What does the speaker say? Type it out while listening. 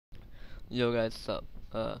Yo guys, sup?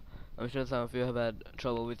 I'm sure some of you have had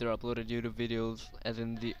trouble with your uploaded YouTube videos, as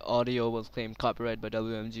in the audio was claimed copyright by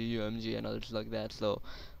WMG, UMG, and others like that. So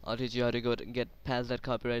I'll teach you how to get past that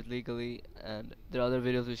copyright legally, and there are other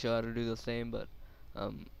videos which show how to do the same. But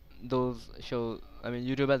um, those show, I mean,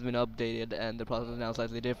 YouTube has been updated, and the process is now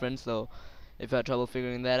slightly different. So if you had trouble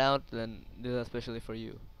figuring that out, then this is especially for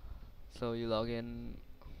you. So you log in,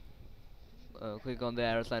 click on the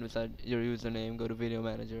arrow sign beside your username, go to Video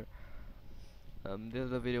Manager. This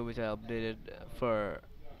is a video which I updated for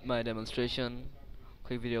my demonstration.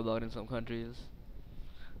 Quick video blocked in some countries.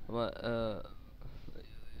 Uh,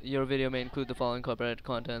 your video may include the following copyright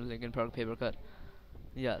content: link in product paper cut.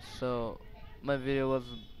 Yeah, so my video was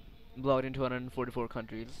blocked in 244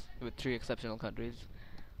 countries with 3 exceptional countries.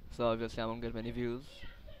 So obviously I won't get many views.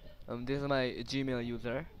 This is my Gmail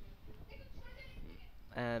user,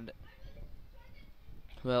 and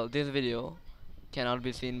well, this video cannot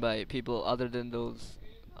be seen by people other than those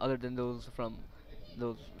from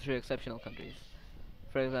those 3 exceptional countries.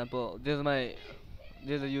 For example, this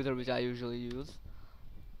is a user which I usually use.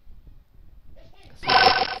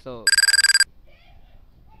 So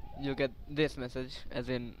you get this message, as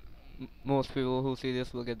in most people who see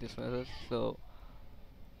this will get this message. So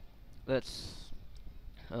let's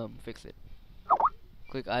fix it.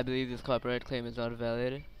 Click I believe this copyright claim is not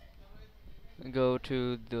valid. Go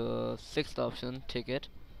to the sixth option, ticket,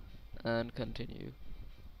 and continue.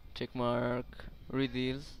 Tick mark, read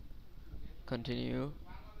these, continue,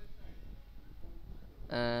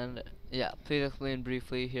 and yeah, please explain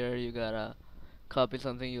briefly. Here you gotta copy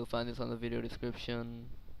something, you'll find this on the video description.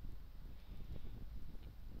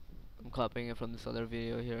 I'm copying it from this other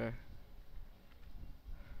video here.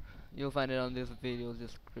 You'll find it on this video's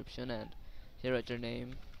description, and here write your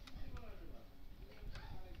name,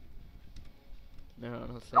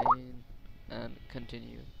 Mehran Hussein, and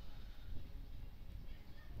continue.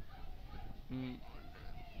 Mm,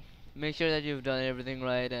 Make sure that you've done everything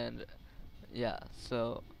right, and yeah,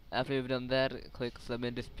 so after you've done that, click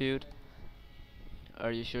submit dispute.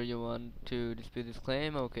 Are you sure you want to dispute this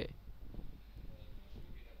claim? Okay.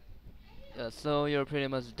 So you're pretty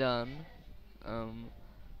much done. Um,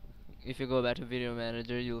 if you go back to Video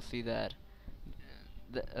Manager, you'll see that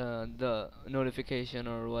the notification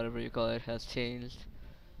or whatever you call it has changed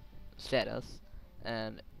status.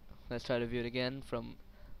 And let's try to view it again from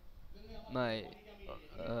my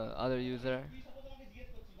other user.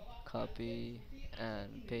 Copy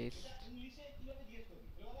and paste.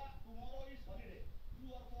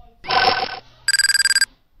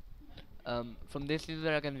 From this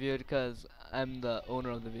user I can view it because I'm the owner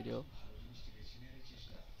of the video.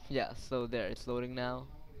 Yeah, so there, it's loading now,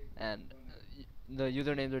 and the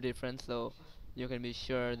usernames are different, so you can be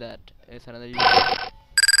sure that it's another user.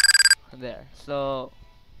 There. So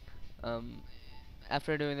um,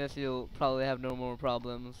 after doing this, you'll probably have no more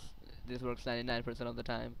problems. This works 99% of the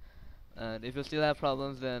time. And if you still have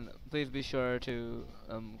problems, then please be sure to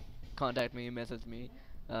contact me, message me.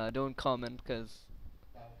 Don't comment, cause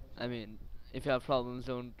I mean, if you have problems,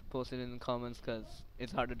 don't post it in the comments, cause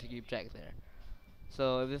it's harder to keep track there.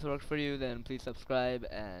 So if this works for you, then please subscribe,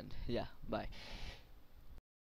 and yeah, bye.